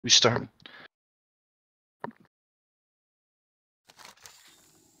We start.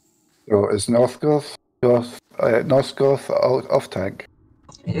 So is Northgoth off tank?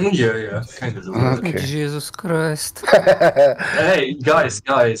 Yeah, kind of. Okay. Jesus Christ. Hey, guys,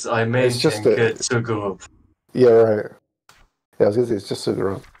 I main It's just tank a- Tuguru. Yeah, right. Yeah, I was gonna say it's just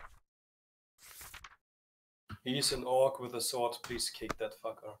Suguru. He's an orc with a sword, please kick that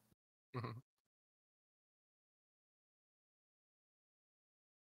fucker.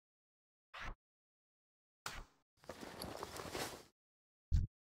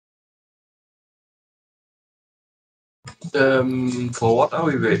 For what are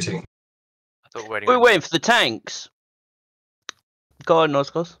we waiting? I thought We're waiting for the tanks. Go on,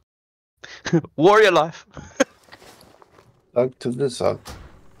 Noskos. Warrior life. Back to the side.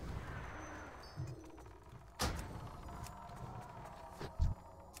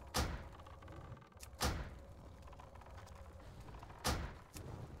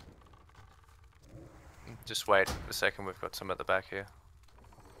 Just wait a second, we've got some at the back here.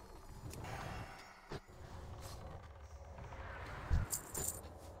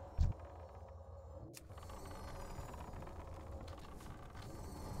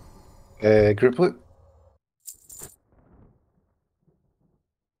 Group loot.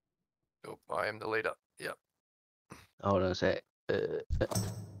 Oh, I am the leader. Yep. Hold on a sec. Are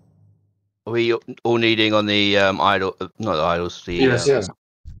we all needing on the idol? Not the idols. The Yes, Yeah.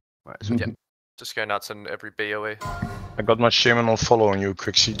 Right, so Yep. Just go nuts on every BOE. I got my shaman on following you,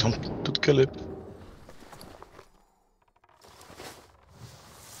 Quixie. Don't kill it.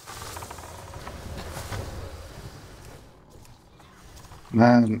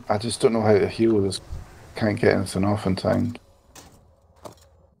 Man, I just don't know how to heal this. Can't get anything off in time.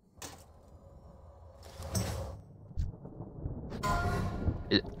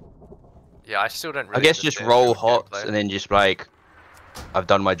 Yeah, I still don't I really guess just understand roll your hots gameplay. and then just like, I've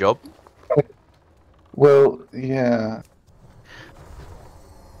done my job. Well, yeah.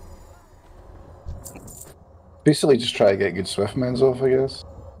 Basically, just try to get good Swiftmans off, I guess.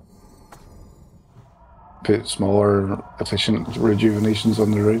 Put smaller, efficient rejuvenations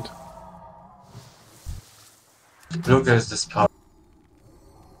on the road. Look at this power.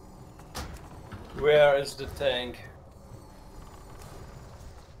 Where is the tank?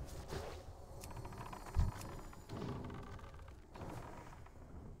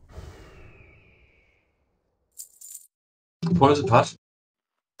 What is it, Pat?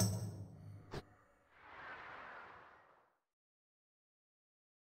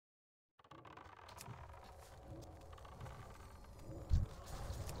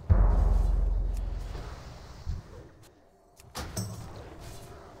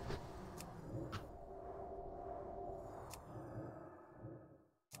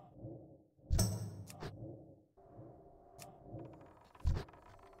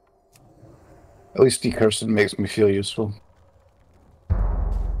 At least decursing makes me feel useful.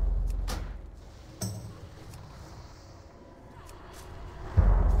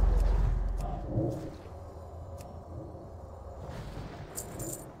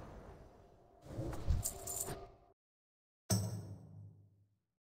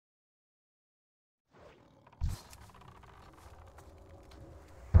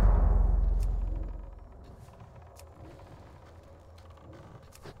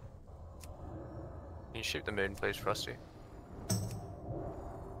 Can you shoot the moon, please, Frosty?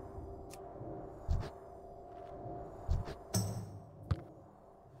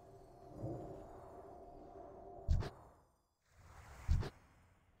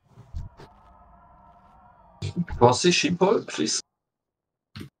 Was the sheeple, please?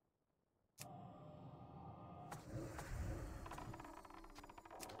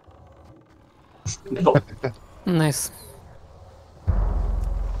 No. Nice.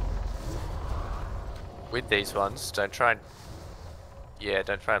 With these ones, don't try and... Yeah,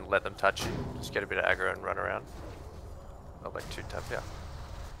 don't try and let them touch you. Just get a bit of aggro and run around. Not like 2-tap, yeah.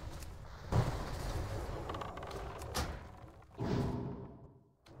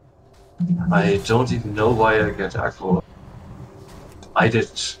 I don't even know why I get aggro. I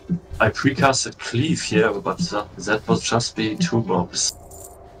precasted cleave here, but that was just be 2 mobs.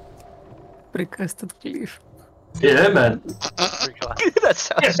 Precasted cliff. Yeah, man. That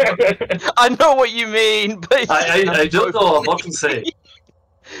sounds. I know what you mean, but I don't know what to say.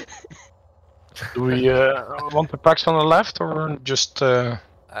 Do we want the packs on the left or just?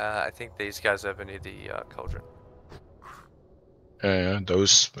 I think these guys over near the cauldron. Yeah,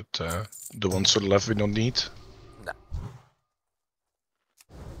 those, but the ones to the left we don't need. No.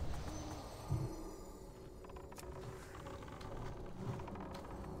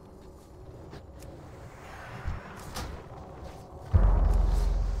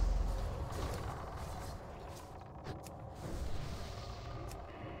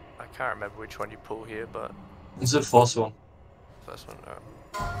 can't remember which one you pull here, but It's the first one. first one. Alright.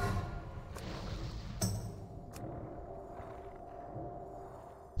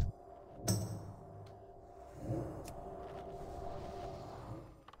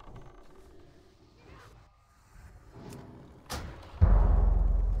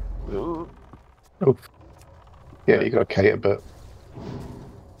 Oof. Yeah, you got to kite a bit.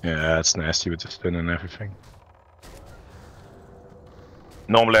 Yeah, it's nasty with the spin and everything.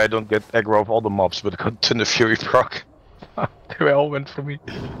 Normally I don't get aggro of all the mobs, but I got Thunder Fury proc. They all went for me.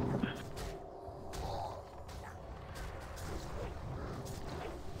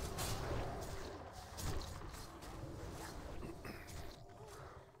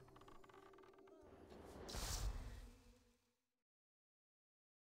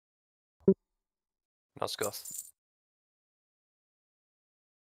 Nosgoth.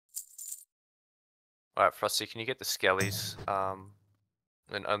 Alright, Frosty, can you get the skellies?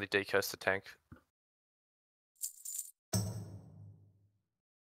 And only decurse the tank.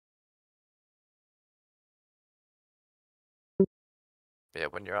 Yeah,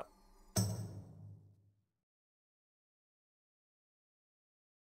 when you're up.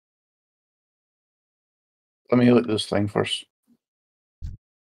 Let me look at this thing first.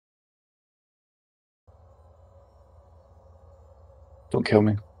 Don't kill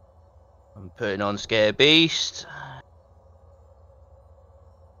me. I'm putting on Scare Beast.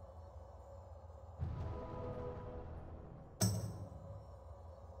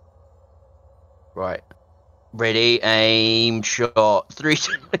 Right. Ready, aim, shot. 3,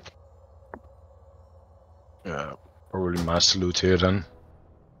 2. Yeah, probably Master Loot here then.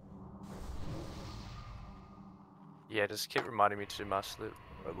 Yeah, just keep reminding me to do Master Loot,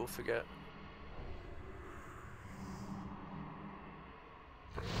 or I will forget.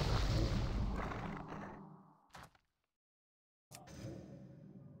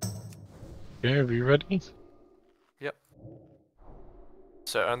 Okay, are you ready? Yep.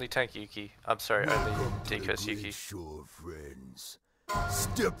 So only tank Yuki. I'm sorry, only Welcome to the decurse great Yuki. show of friends.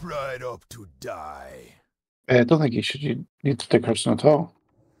 Step right up to die. I don't think you need to take person at all.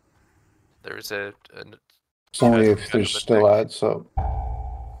 There is a It's only curse if that goes there's on the still tank. ads up.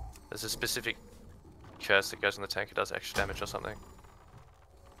 There's a specific curse that goes on the tank. It does extra damage or something.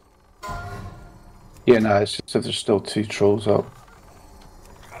 Yeah, no, it's just if there's still 2 trolls up.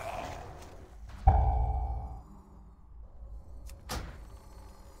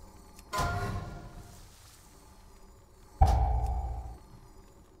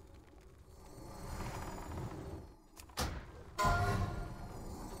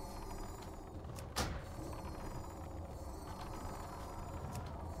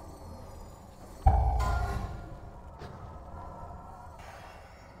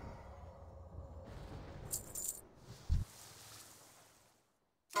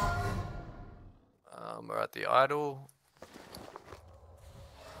 We're at the idol.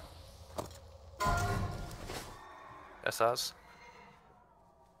 SRs.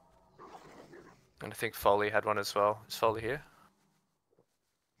 And I think Foley had one as well. Is Foley here?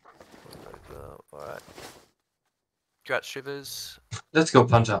 Alright. Drat Shivers. Let's go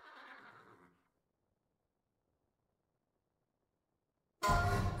punch up.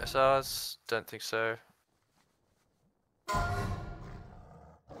 SRs? Don't think so.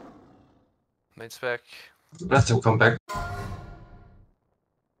 Main spec. Let him come back.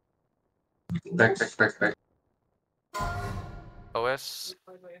 Back. OS.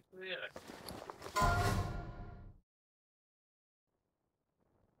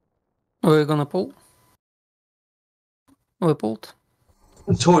 We're gonna pull. We pulled.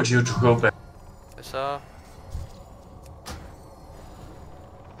 I told you to go back. SR.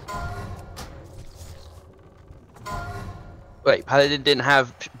 Wait, Paladin didn't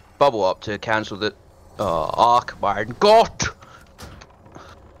have bubble up to cancel the arc. My God!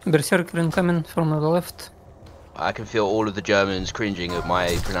 Berserker incoming from the left. I can feel all of the Germans cringing at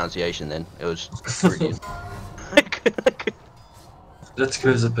my pronunciation then. It was brilliant. Let's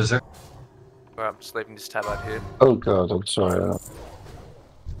kill the berserk. Well, I'm just leaving this tab out here. Oh god, I'm sorry.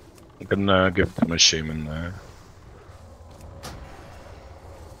 I can give them a shaman there.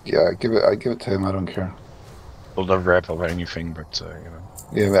 Yeah, I give it to him, I don't care. Not a rep or anything, but you know.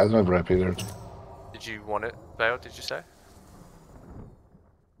 Yeah, but I don't have rep either. Did you want it, Vale, did you say?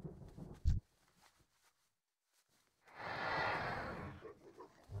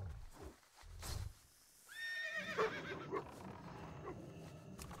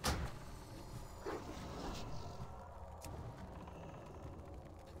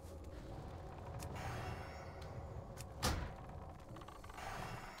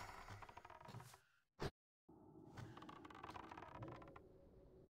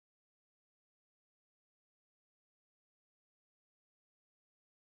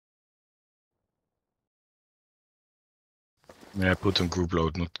 Yeah, put on group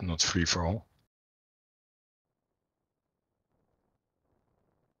load, not free for all.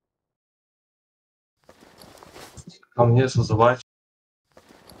 Come here to the right.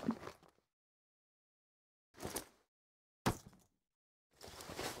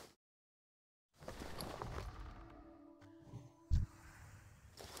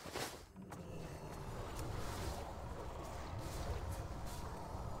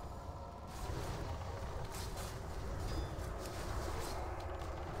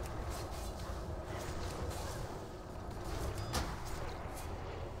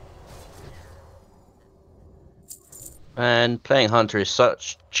 And playing Hunter is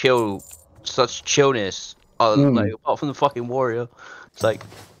such chillness. Like apart from the fucking warrior, it's like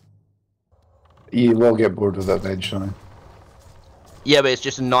You will get bored with that eventually. yeah, but it's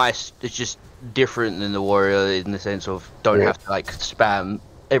just nice. It's just different than the warrior in the sense of don't Yeah. have to like spam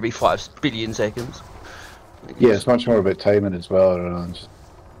every 5 billion seconds. Like, Yeah, it's much more about timing as well, rather than just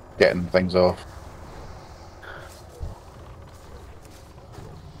getting things off.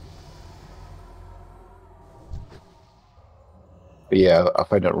 But yeah, I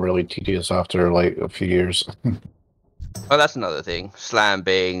find it really tedious after like a few years. Oh, that's another thing. Slam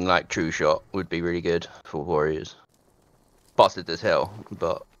being like true shot would be really good for warriors. Busted as hell,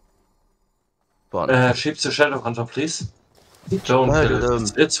 but fun. Sheep the Shadow Hunter, please. Don't Murder kill it.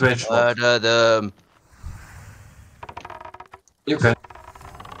 them. It's rage swap. Murder them. You can.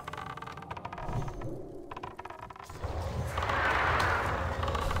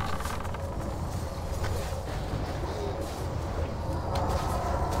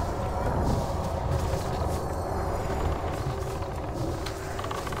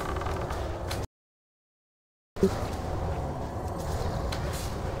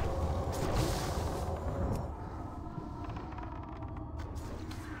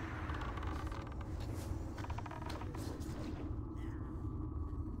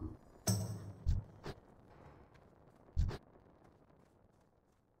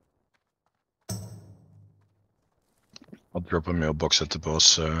 I'll drop a mailbox at the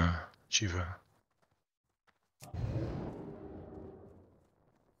boss, Chiva.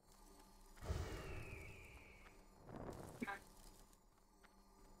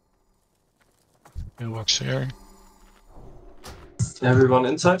 Mailbox here. Everyone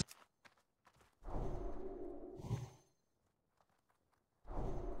inside?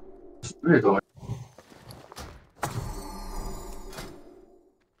 Where are you going?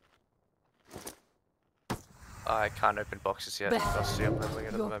 I can't open boxes yet. I'll see I'm leveling it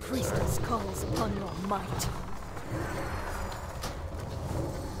at the Your moment. priestess calls upon your might.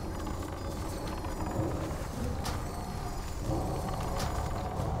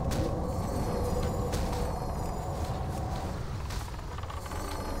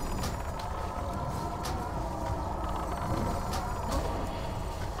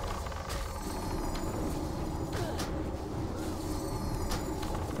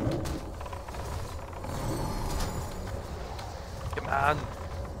 Come on.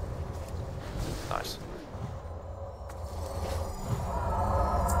 Nice.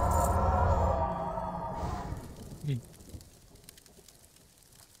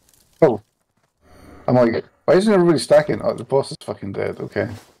 Oh. I'm like, why isn't everybody stacking? Oh, the boss is fucking dead. Okay.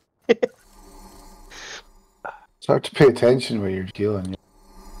 It's hard to pay attention when you're healing.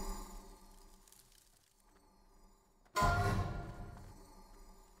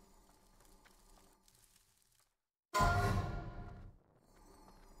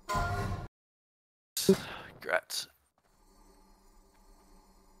 Congrats.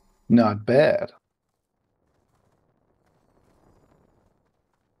 Not bad.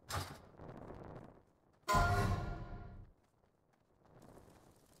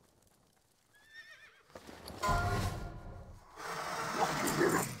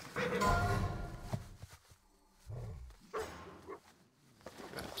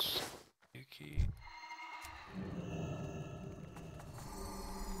 Congrats. Yuki.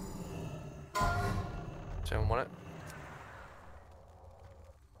 Does anyone want it?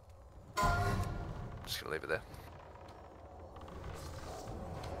 Just gonna leave it there.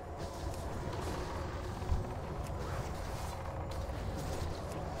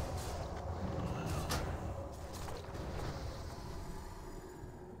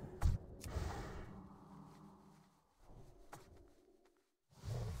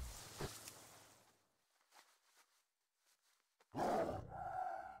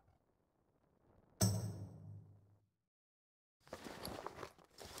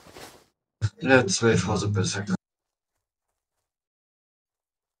 Let's wait for the berserker.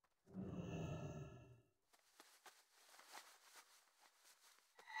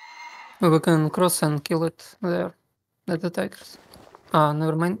 We can cross and kill it there. Let the tigers. Ah,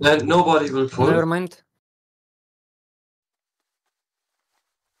 never mind. And nobody will pull. Never mind.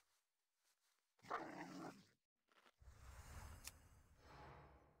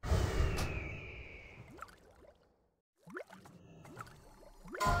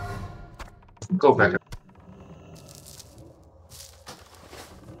 Go back.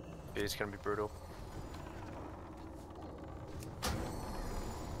 It's gonna be brutal.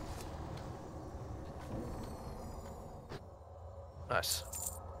 Nice.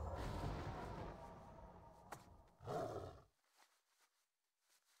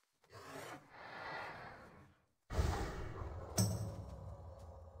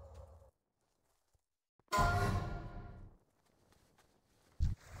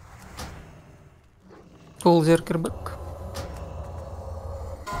 Pull Zerker back.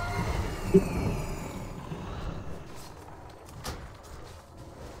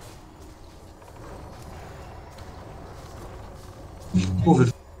 Move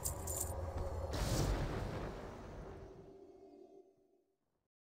it.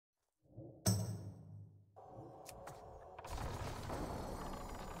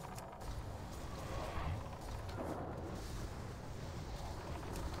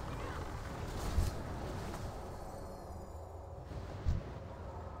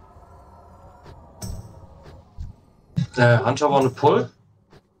 The hunter want to pull?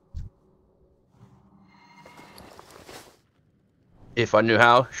 If I knew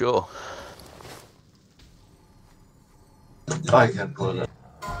how, sure. I can pull it.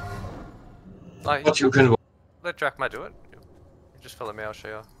 Like, But you can. let Drachma do it. You just follow me, I'll show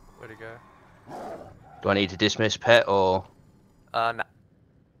you where to go. Do I need to dismiss pet or? Nah.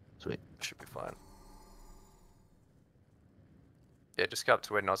 Sweet. Should be fine. Yeah, just go up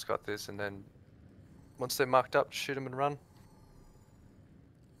to where Nosgoth is, and then once they're marked up, shoot them and run.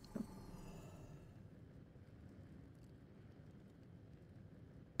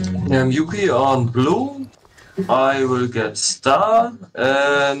 Yuki on blue. I will get star,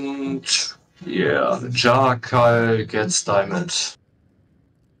 and yeah, Jarkal gets diamond.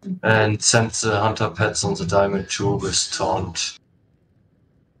 And send the hunter pets on the diamond too with taunt.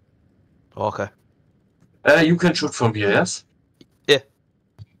 Okay. You can shoot from here, yes? Yeah.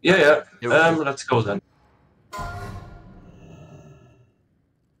 Yeah. Yeah. Let's go then.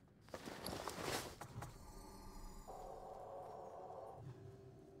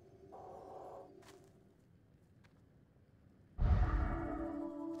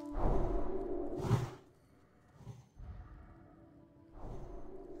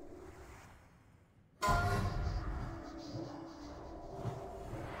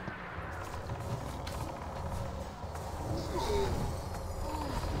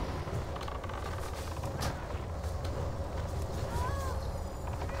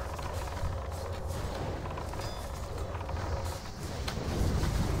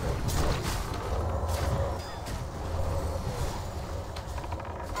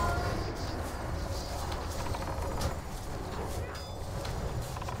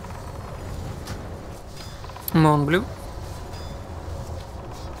 I'm on blue.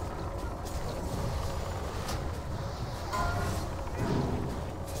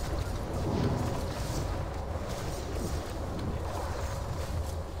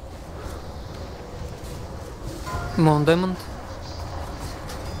 I'm on diamond.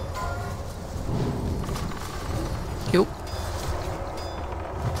 Kill.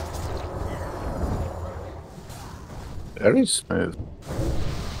 Very smooth.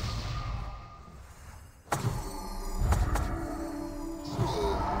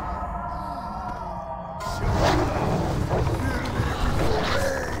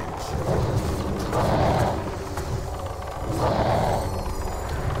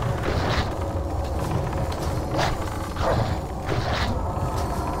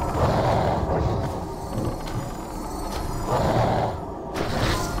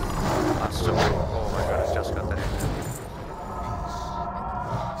 Oh my god, I just got that in.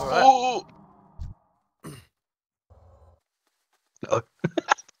 Alright. Oh! No.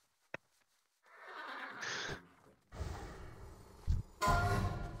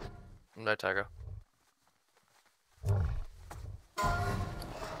 No tiger.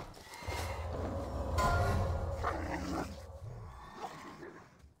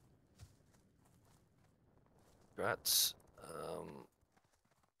 Rats.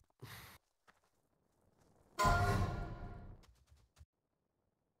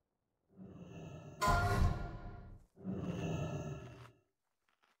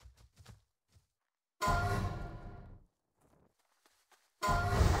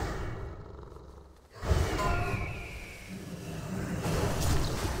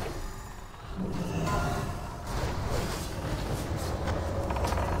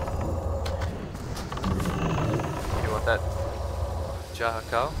 want that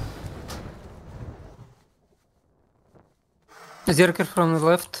Jahakal? Zerker from the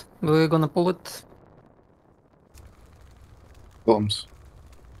left. We're gonna pull it. Bombs.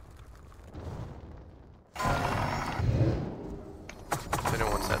 If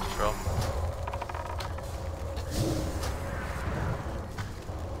anyone wants that, just roll.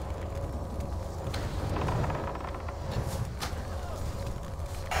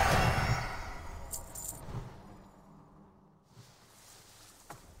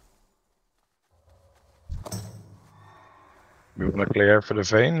 We want to clear for the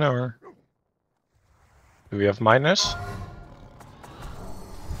vein, or do we have minus?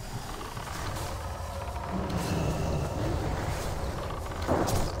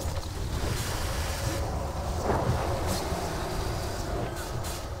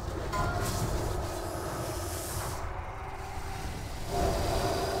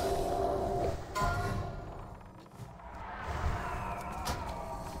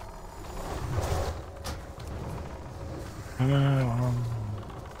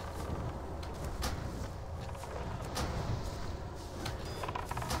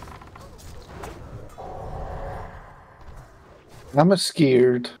 I'm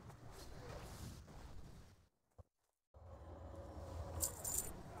scared.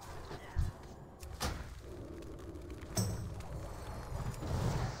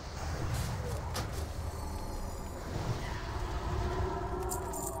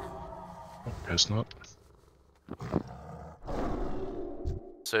 Guess not.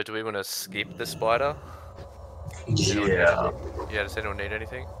 So do we want to skip the spider? Yeah. Yeah, does anyone need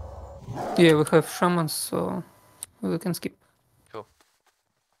anything? Yeah, we have shamans, so we can skip. Cool.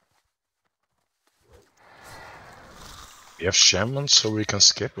 We have shamans, so we can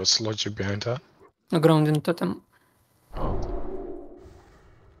skip. What's the logic behind that? A grounding totem.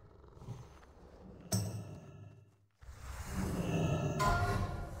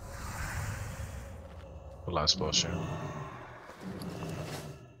 The last boss, yeah.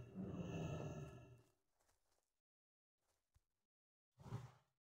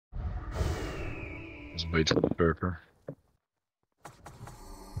 Let's wait for the burger.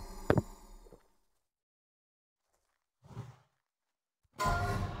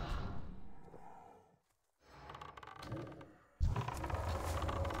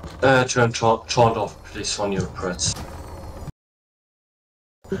 Turn chant off, please, on your crits.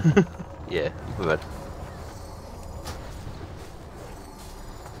 Yeah, we've had.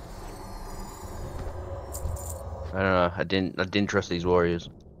 I don't know. I didn't trust these warriors.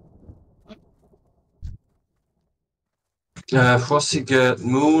 Frosty get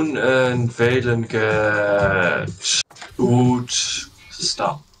Moon and Valen get Oot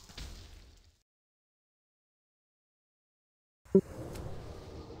Star.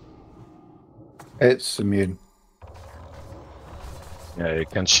 It's immune. Yeah, you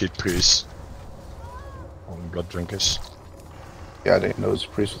can cheat priest on blood drinkers. Yeah, I didn't know it was a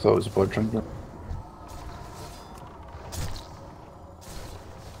priest. I thought it was a blood drinker.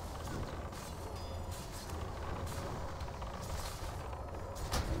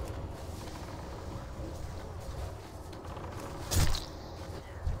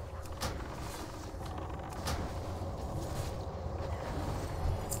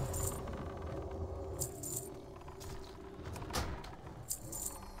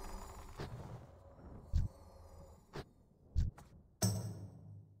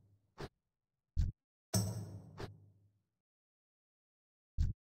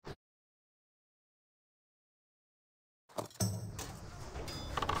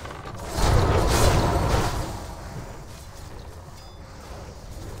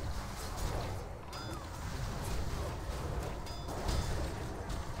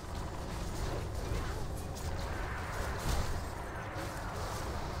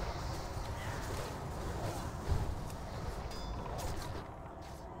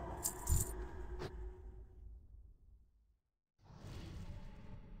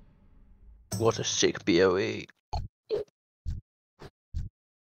 What a sick BOE.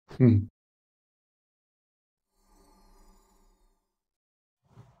 Hmm.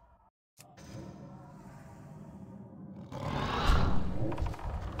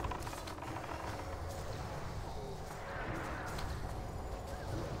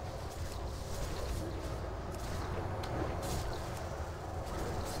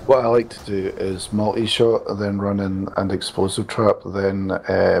 What I like to do is multi-shot, and then run in and explosive trap, then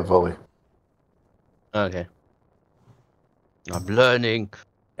volley. Okay. I'm learning.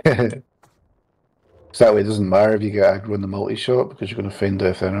 So that way it doesn't matter if you get aggro in the multi-shot, because you're going to feign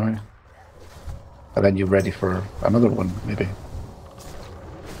death anyway. And then you're ready for another one, maybe.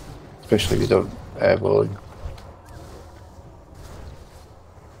 Especially if you don't volley.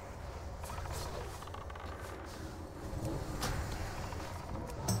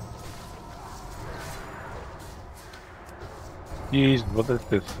 Jeez, what is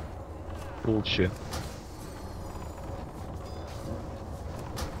this bullshit?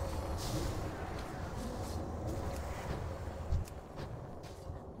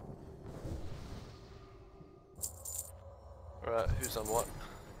 Right, who's on what?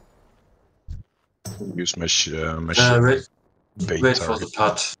 Use my my Wait, bait wait for the target.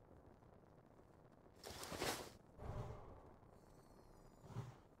 putt.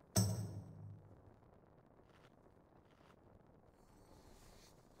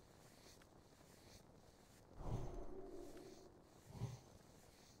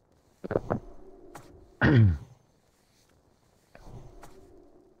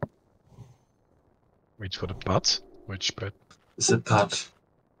 Wait for the putt. Which putt? The putt.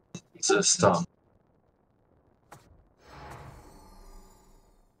 The star.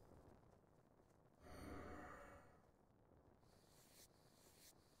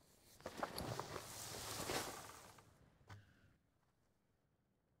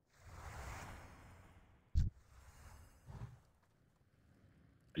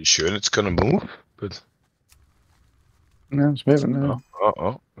 Are you sure it's gonna move? But No, it's moving now.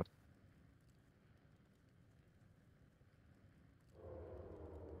 oh.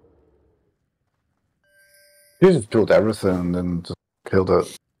 You just killed everything and then just killed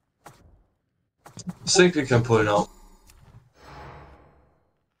it. I think we can pull now.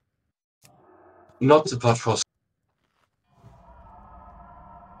 Not the putt for.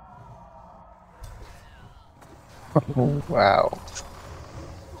 Oh, wow.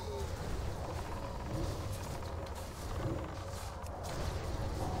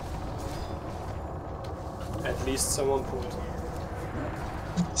 At least someone pulled.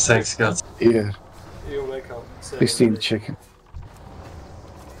 Thanks, guys. Yeah, You're welcome. 16 chicken.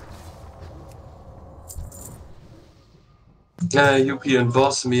 Yuki and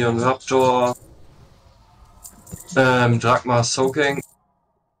Boss, me and Raptor. Dragma soaking.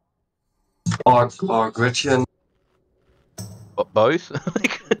 Or Gretchen. Both?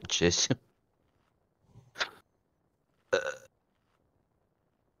 Jeez.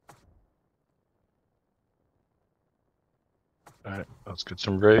 Alright, let's get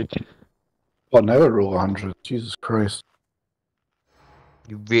some rage. Oh, now I roll 100. Jesus Christ.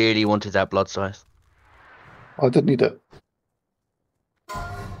 You really wanted that blood size. Oh, I didn't need it.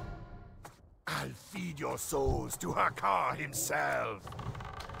 I'll feed your souls to Hakar himself.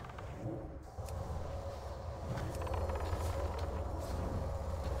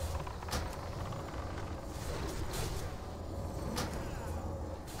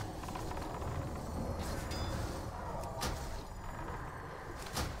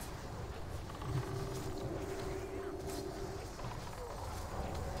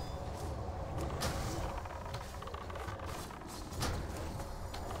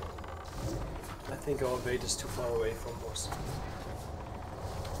 I think our bait is too far away from us.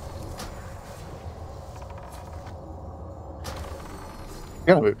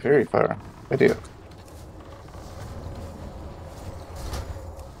 You're gonna be very far. Idiot.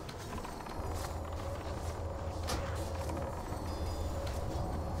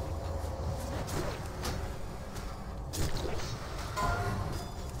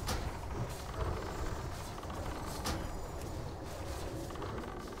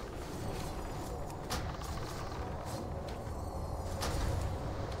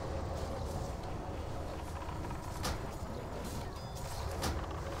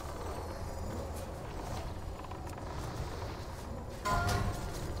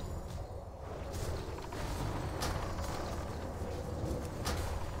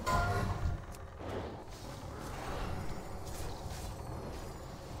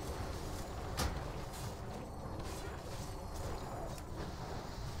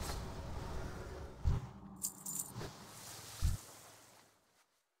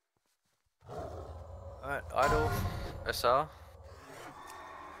 Alright, idle. SR.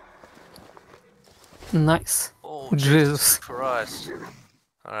 Nice. Oh, Jesus. Christ.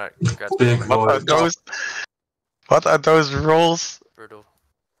 Alright, got Big What are boy. those? What are those rolls? brutal.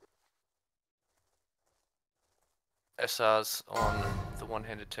 SR's on the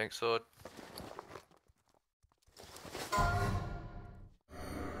one-handed tank sword.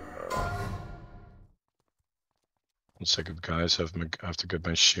 One second, guys. I have to get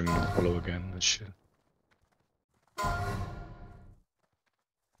my shim to follow again and shit.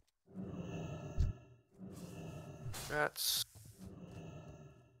 That's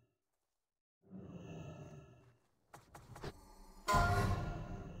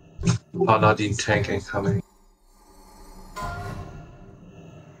Paladin tank incoming.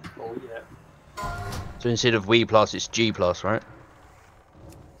 Oh yeah. So instead of V plus, it's G plus, right?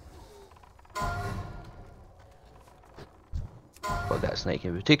 snake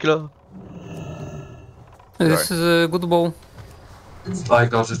in particular. This is a good bow. I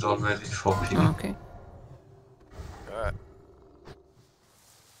got it already for people. Okay. Alright.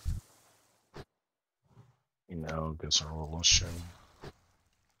 No, guess I'll roll a shame.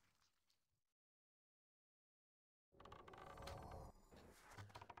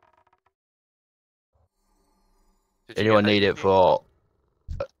 Did you Anyone get that, need it Yuki? for?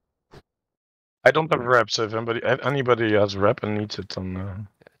 I don't have reps, so if anybody has rep and needs it, then...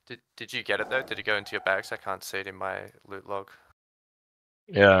 Did you get it though? Did it go into your bags? I can't see it in my loot log.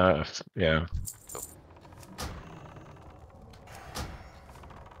 yeah, yeah. Cool.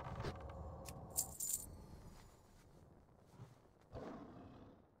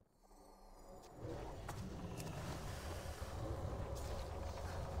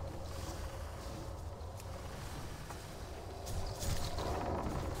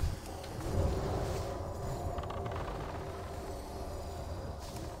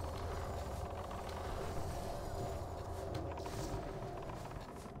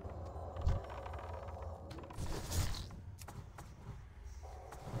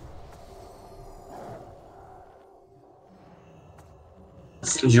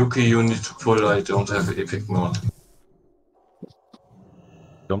 Yuki, you need to pull. I don't have epic mount.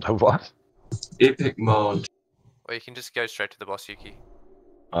 Don't have what? Epic mount. Or you can just go straight to the boss, Yuki.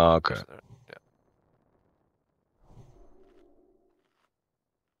 Oh, okay.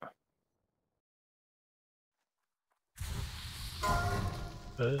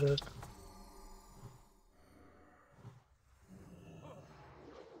 Yeah.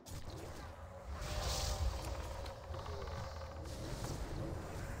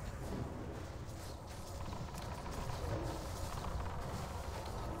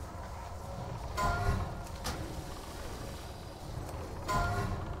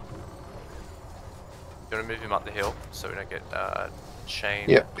 You want to move him up the hill so we don't get chain?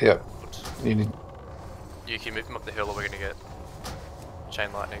 Yep, yep. You need... Yuki, move him up the hill or we're gonna get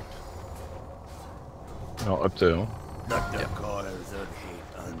chain lightning. No, up to... Let the colors of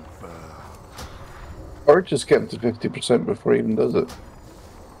hate unfurl. Or just get him to 50% before he even does it.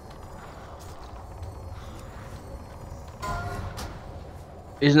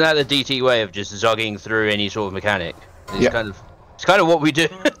 Isn't that the DT way of just zogging through any sort of mechanic? It's Yeah. It's kind of what we do.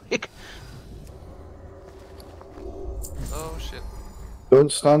 Oh shit.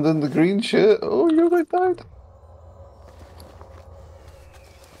 Don't stand in the green shit. Oh, you're like that.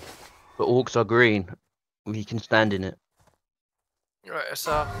 But orcs are green. We can stand in it. Right,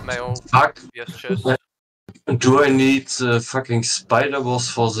 SR, male, Fuck. yes, chest. Do I need the fucking spider boss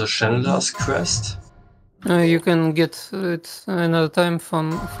for the Chandler's quest? You can get it another time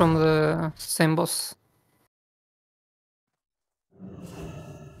from the same boss.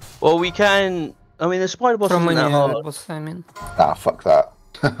 Well, we can. I mean, the spider boss From isn't any that hard. boss, I mean. Ah, fuck that.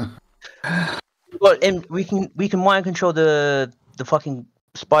 Well, and we can mind control the fucking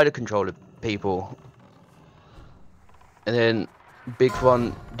spider controller people, and then big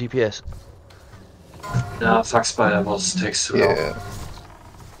fun DPS. Nah, fuck spider boss, takes too long. Yeah.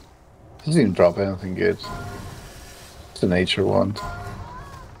 Doesn't even drop anything good. It's a nature one.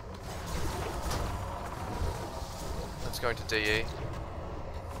 Let's go into DE.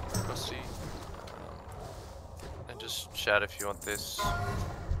 Rusty. And just shout if you want this.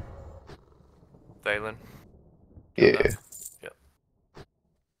 Valen. Yeah. Yep.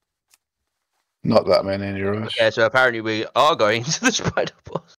 Not that many in your rush. Yeah, so apparently we are going to the spider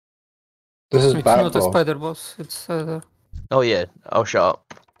boss. This is It's bad not a spider boss, it's Oh yeah, I'll shut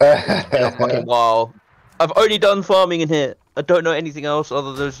up. It's been a fucking while. I've only done farming in here. I don't know anything else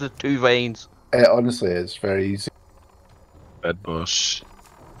other than those the 2 veins. It honestly is very easy. Bad boss.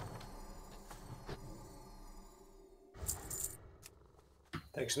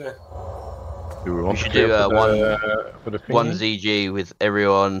 Thanks, man. Do we want should to do, clear for the One thingy? ZG with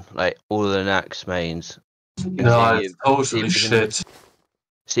everyone, like all of the Nax mains. No, See it's if- totally see if we can- shit.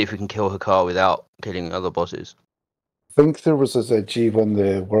 See if we can kill Hakar without killing other bosses. I think there was a ZG when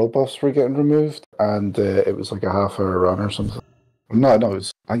the world buffs were getting removed, and it was like a half-hour run or something. No, I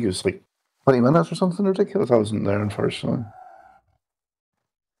think it was like 20 minutes or something ridiculous. I wasn't there, unfortunately.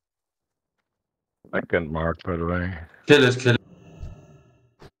 I can't mark, by the way. Kill it, kill it.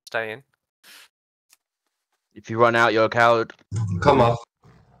 Stay in. If you run out, you're a coward. Come up.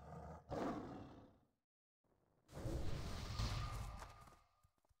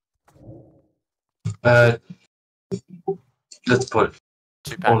 Let's pull.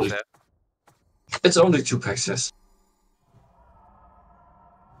 2 packs Only. there. It's only 2 packs, yes.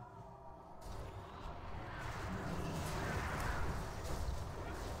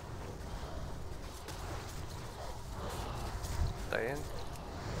 Stay in.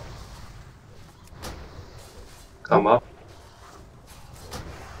 Come up.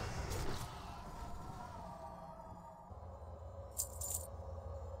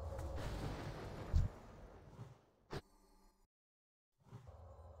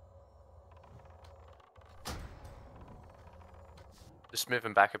 Just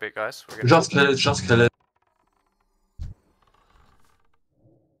moving back a bit, guys. We're gonna Just kill it, just kill it.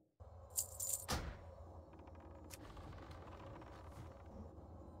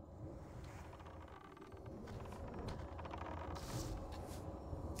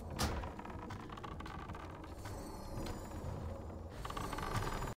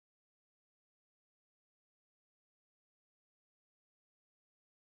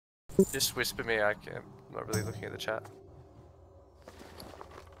 just whisper me. I'm not really looking at the chat.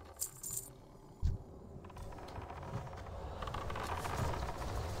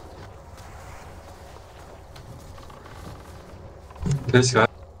 This guy.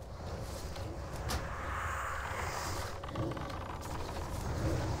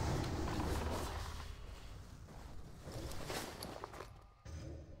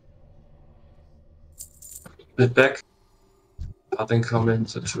 Bit back. Nothing coming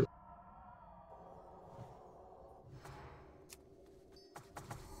to two.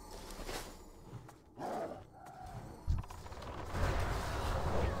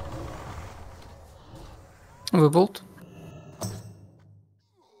 We bolt.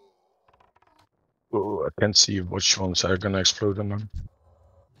 Oh, I can't see which ones are gonna explode on them.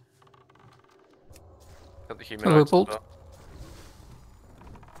 Got the humanoids as bolt. well.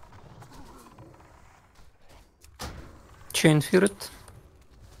 Chain fear it.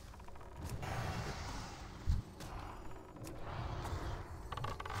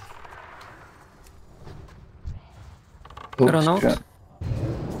 Oops, Run out. chat.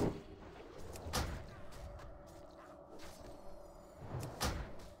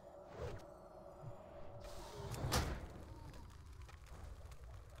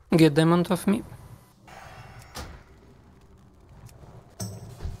 Get diamond off me.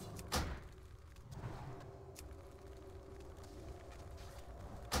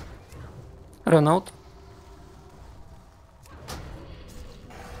 Run out.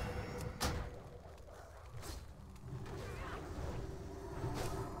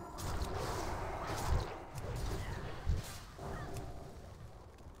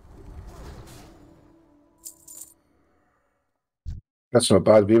 That's not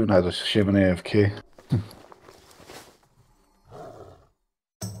bad. We even had a shaman AFK.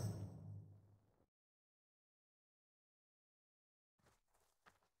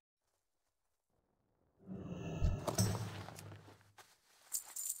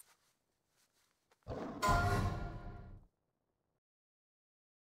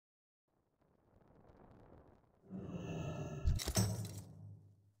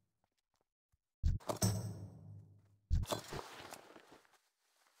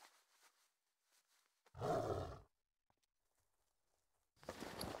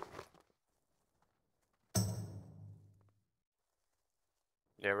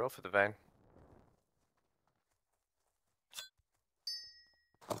 Yeah, roll for the vein.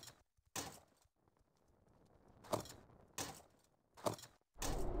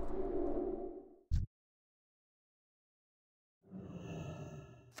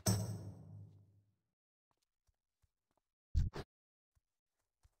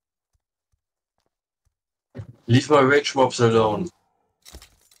 Leave my rage mobs alone.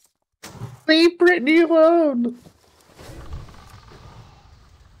 Leave Brittany alone!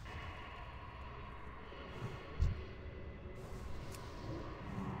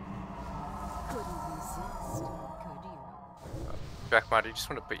 Couldn't resist, could you? Jack, you just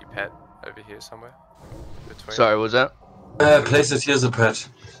want to put your pet over here somewhere? Between. Sorry, what was that? Place it here as a pet,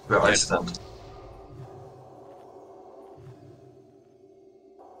 where I stand.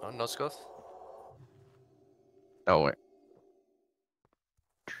 Oh, no Scoth? Oh, wait.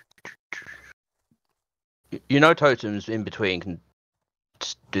 You know totems in between can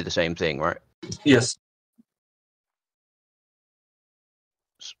do the same thing, right? Yes.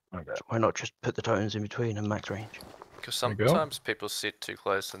 So why not just put the totems in between and max range? Because There you go. sometimes people sit too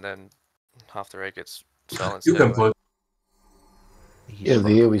close and then half the raid gets silenced. You can anyway. pull. Yeah, the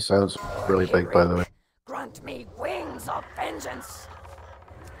AoE sounds really big, by the way. Grant me wings of vengeance.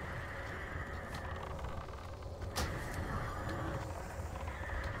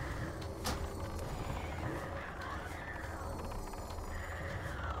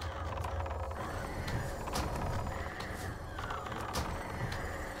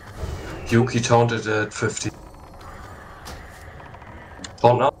 Yuki taunted at 50.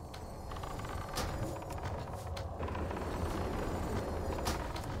 Taunt now.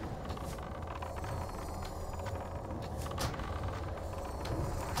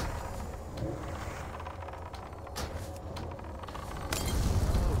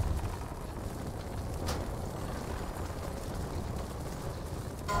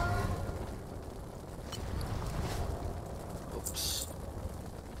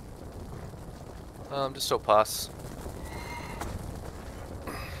 Just still pass.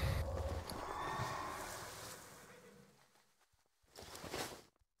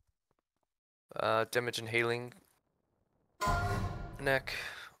 Damage and healing. Neck.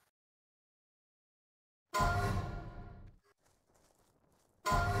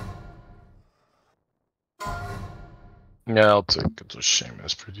 Yeah, I'll take it. The shame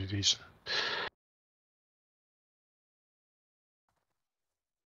is pretty decent.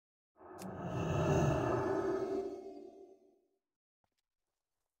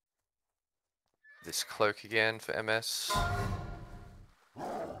 This cloak again for MS.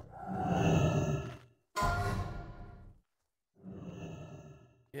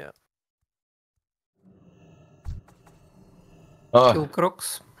 Yeah. Oh, Kill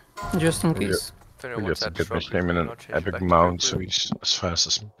Crocs, just in Yeah. case. If anyone we wants have to that get my shrub, shame in an I'll change it epic back to mount, so blue. he's as fast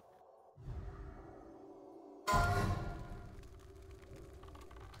as me.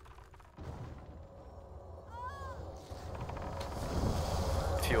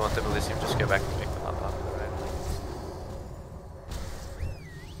 If you want them Elysium, just go back and pick them up after the raid.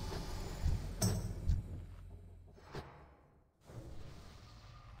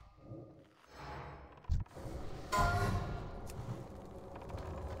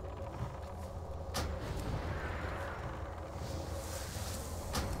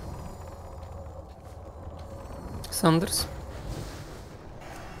 Sanders.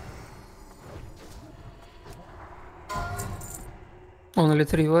 Only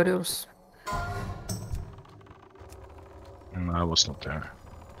 3 warriors. No, I was not there.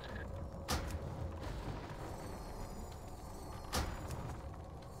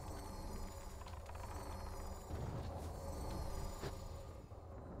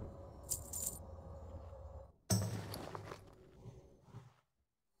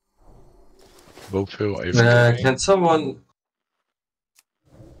 Both feel AFK. Can someone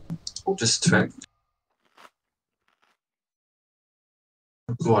distract?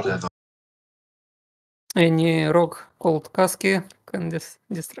 Whatever. Any rogue called Kasky can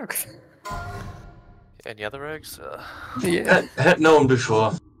distract. Any other rogues? Yeah. Had known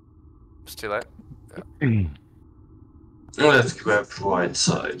before. It's too late. Let's grab right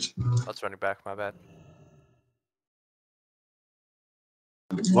side. I was running back, my bad.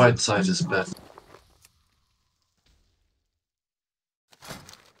 Right side is bad.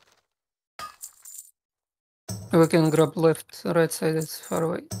 We can grab left, right side, it's far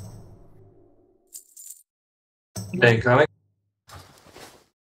away. Incoming.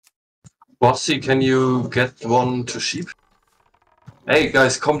 Bossy, can you get one to sheep? Hey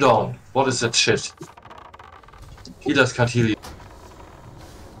guys, calm down. What is that shit? Healers can't heal you.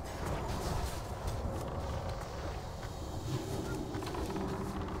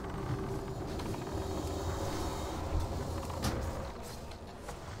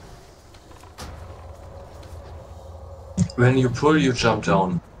 When you pull, you jump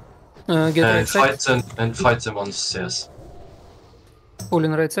down Get and right side. fight them on the stairs. Pull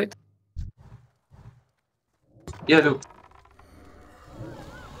in right side. Yeah, do.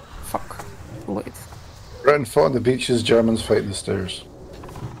 Fuck. Late. Britain fought on the beaches, Germans fight in the stairs.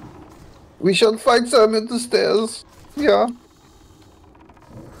 We shall fight them in the stairs. Yeah.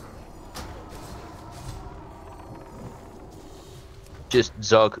 Just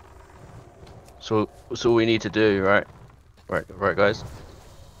Zog. So that's all we need to do, right? Right, guys.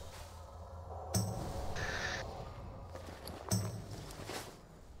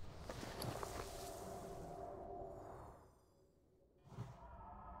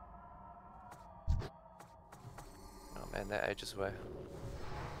 Oh man, they're ages away.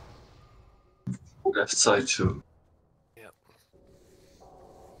 Left side too. Yep.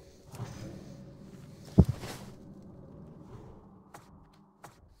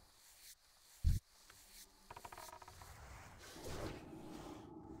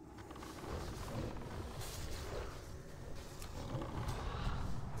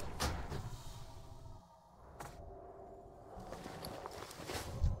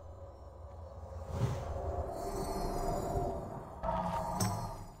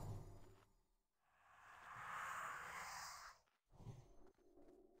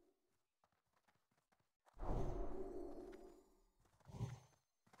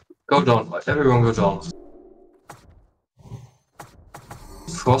 Go down, everyone go down.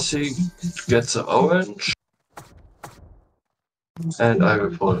 Frosty gets an orange. And I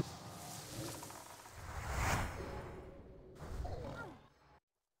will pull.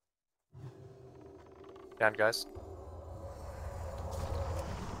 Down, guys.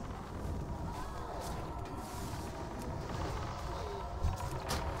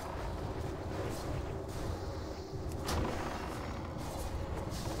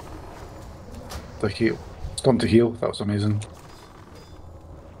 the heal. Stomp to heal. That was amazing.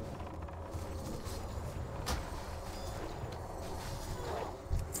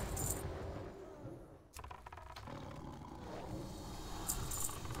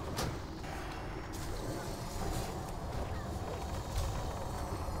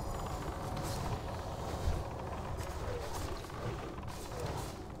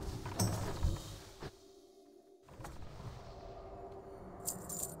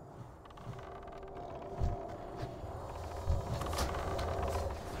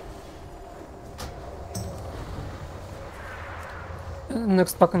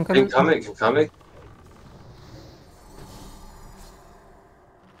 Next pack incoming. Incoming.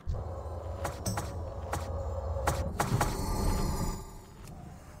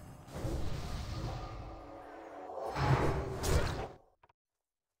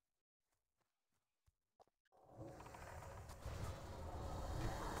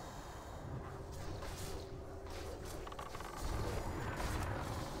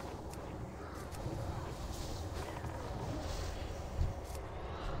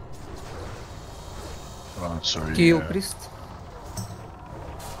 Oh, sorry. Heal priest.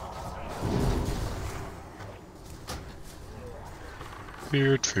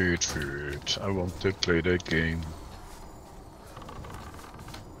 Feared. I want to play that game.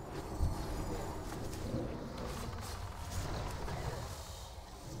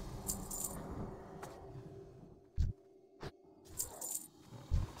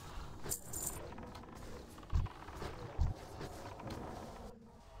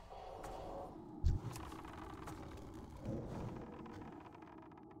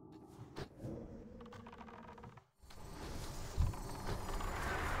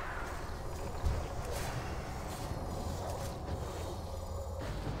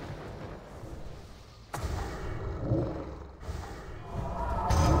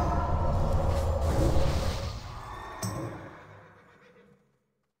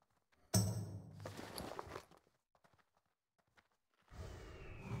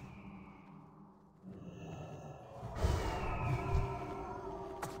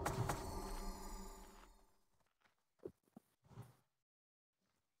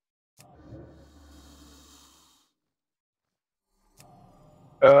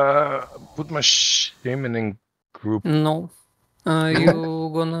 Put my shaman in group. No.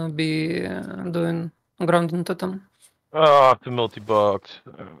 You gonna be doing grounding totem. Ah, the multi-bugged.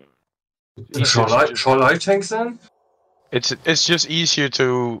 Shall I tank then? It's just easier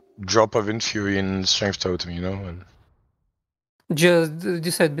to drop a Wind Fury in Strength Totem, you know? And Just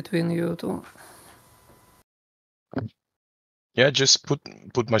decide between you two. yeah, just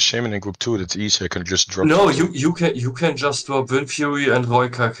put my shaman in group 2. That's easy. I can just drop. No, you can just drop Wind Fury and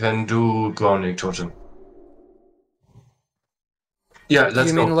Roika can do grounding totem. Yeah, let's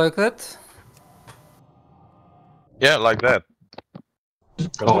You go. mean like that? Yeah, like that.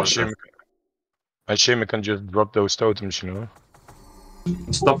 Oh, My shaman can just drop those totems, you know?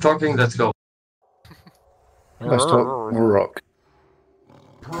 Stop talking, let's go. Let's talk more rock.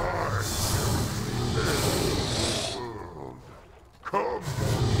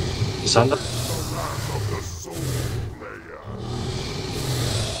 Thunder?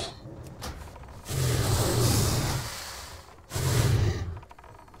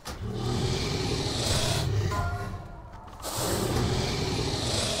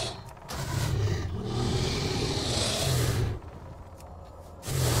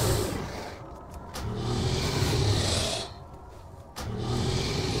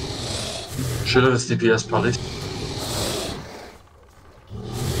 Schilleres DPS Paris.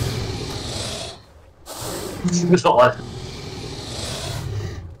 Lol.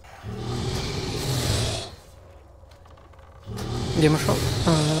 Demo shot.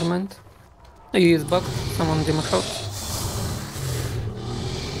 Never mind. He is bugged. Someone demo shot.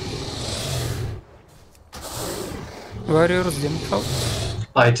 Warriors demo shot.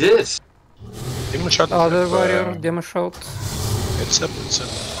 I did. Demon shot. Other warrior demo shot. It's up.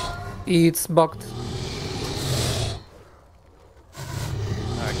 It's bugged.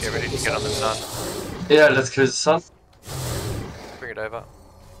 Alright, get ready to get on the sun. Yeah, let's kill the sun. Bring it over.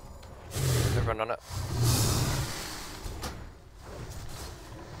 Everyone on it.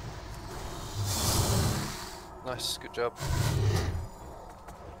 Nice, good job.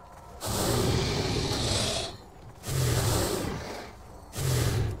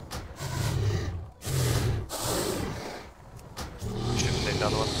 Shouldn't need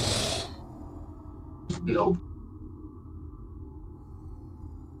another one. Nope.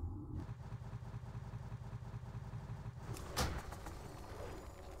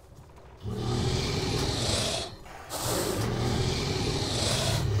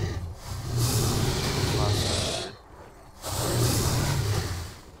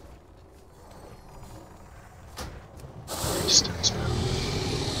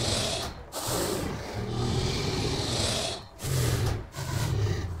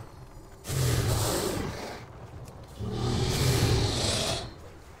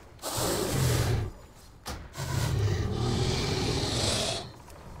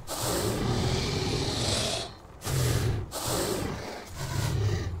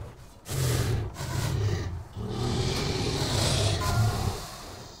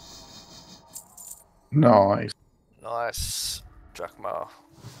 Nice. Nice. Drachma.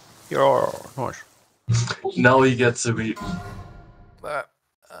 You're nice. Now he gets a weep. Alright.